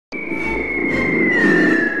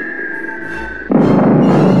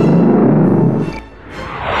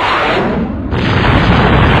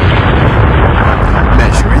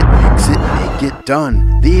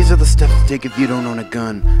done. These are the steps to take if you don't own a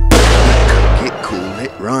gun. Get cool,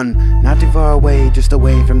 hit run. Not too far away, just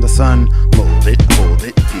away from the sun. Mold it, hold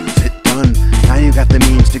it, fuse it, done. Now you got the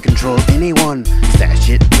means to control anyone. Stash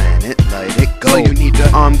it, plan it, light it, go. So you need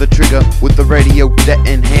to arm the trigger with the radio debt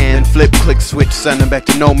in hand. Flip, click, switch, send them back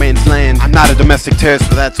to no man's land. I'm not a domestic terrorist,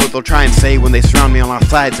 but that's what they'll try and say when they surround me on all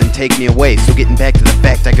sides and take me away. So getting back to the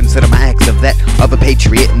fact, I consider my acts of that of a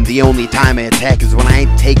patriot, and the only time I attack is when I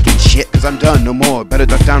ain't taking shit. Cause I'm done, no more, better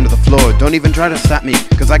duck down to the floor. Don't even try to stop me,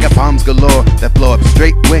 cause I got bombs galore that blow up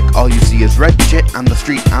straight wick. All you see is red shit on the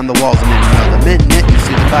street, on the walls, and in another minute you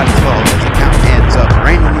see the bodies fall as the count adds up.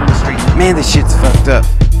 Raining in the street, man, this shit's fucked up.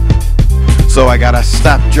 So I gotta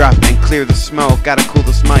stop, drop, and clear the smoke. Gotta cool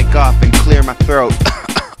this mic off and clear my throat.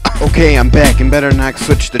 Okay, I'm back, and better not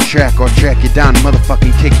switch the track or track you down and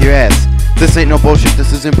motherfucking kick your ass. This ain't no bullshit,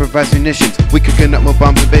 this is improvised munitions. We cooking up more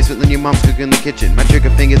bombs in the basement than your mom's cooking in the kitchen. My trigger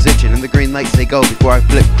finger's itching and the green lights they go before I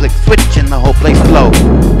flip, click, switch and the whole place blow.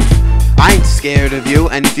 I ain't scared of you,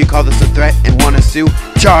 and if you call this a threat and wanna sue,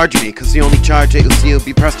 charge me, cause the only charge that you'll see will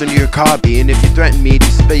be pressed onto your car B. And if you threaten me,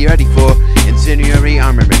 just be ready for incendiary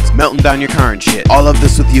armaments melting down your car and shit. All of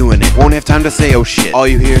this with you in it, won't have time to say oh shit. All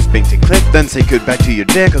you hear is bing and click, then say goodbye to your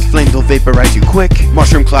dick, cause flames will vaporize you quick.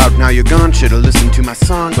 Mushroom cloud, now you're gone, should've listened to my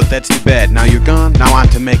song, but that's too bad, now you're gone. Now on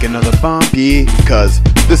to make another bomb, because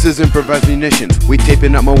this is improvised munitions. We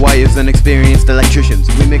taping up more wires than experienced electricians.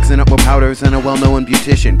 We mixing up more powders than a well-known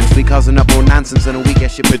beautician, cause we causing up more nonsense than a weak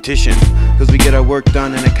ass shit petition. Cause we get our work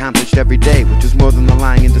done and accomplished every day, which is more than the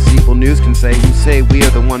lying and deceitful news can say. Who say we are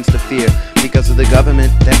the ones to fear, because of the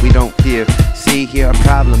government that we don't fear. See, here our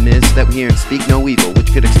problem is that we hear and speak no evil,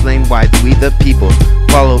 which could explain why we the people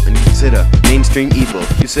follow and consider mainstream evil.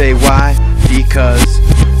 You say why? Because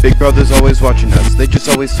Big Brother's always watching us, they just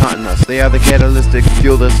always taunting us. They are the catalytic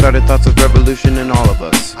fuel that started thoughts of revolution in all of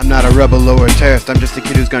us. I'm not a rebel or a terrorist, I'm just a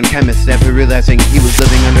kid who's gone chemist after realizing he was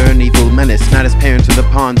living under an evil menace. Not his parents or the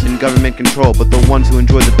pawns in government control, but the ones who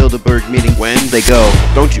enjoy the Bilderberg meeting when they go.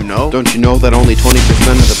 Don't you know? Don't you know that only 20%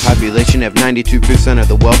 of the population have 92% of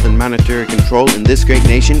the wealth and monetary control in this great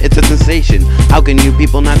nation? It's a sensation. How can you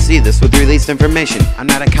people not see this with released information? I'm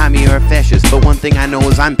not a commie or a fascist, but one thing I know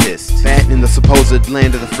is I'm pissed. Fat in the supposed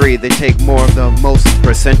land of the free, they take more of the most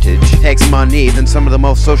percentage tax money than some of the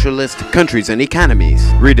most socialist countries and economies.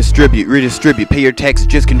 Redistribute, redistribute, pay your tax,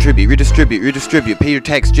 just contribute. Redistribute, redistribute, pay your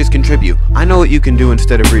tax, just contribute. I know what you can do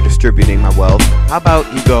instead of redistributing my wealth. How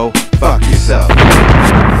about you go fuck yourself? I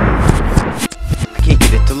can't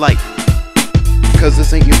get it to light, cause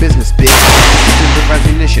this ain't your business, bitch. This is improvised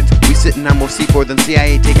munitions. We sitting on more C4 than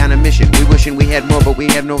CIA take on a mission. We wishing we had more, but we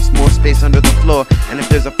have no more space under the floor. And if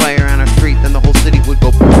there's a fire on our street, then the whole city would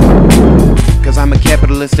go boom. Cause I'm a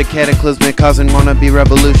capitalistic, cataclysmic, causing wannabe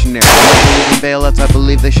revolutionary. I believe in bailouts, I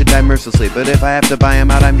believe they should die mercilessly. But if I have to buy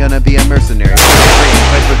them out, I'm gonna be a mercenary.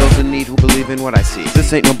 Fight for those in need who believe in what I see.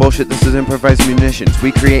 This ain't no bullshit, this is improvised munitions.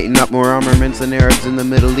 We creating up more armaments than Arabs in the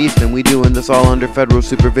Middle East. And we doing this all under federal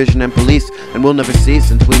supervision and police. And we'll never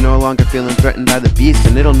cease until we no longer feeling threatened by the beast.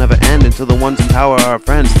 And it'll never end until the ones in power are our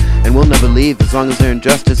friends. And we'll never leave as long as their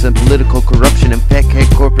injustice and political corruption and fat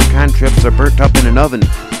cat corporate contracts are burnt up in an oven.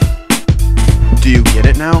 Do you get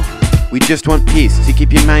it now? We just want peace to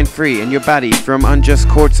keep your mind free and your body from unjust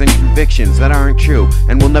courts and convictions that aren't true.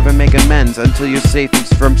 And we'll never make amends until you're safe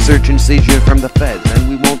from search and seizure from the feds. And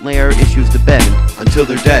we won't lay our issues to bed until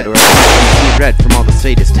they're dead, or see red from all the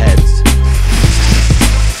sadist heads.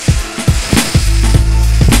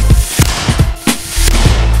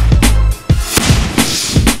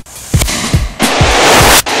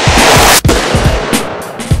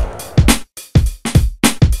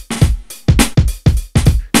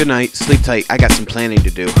 Good night, sleep tight, I got some planning to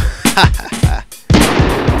do.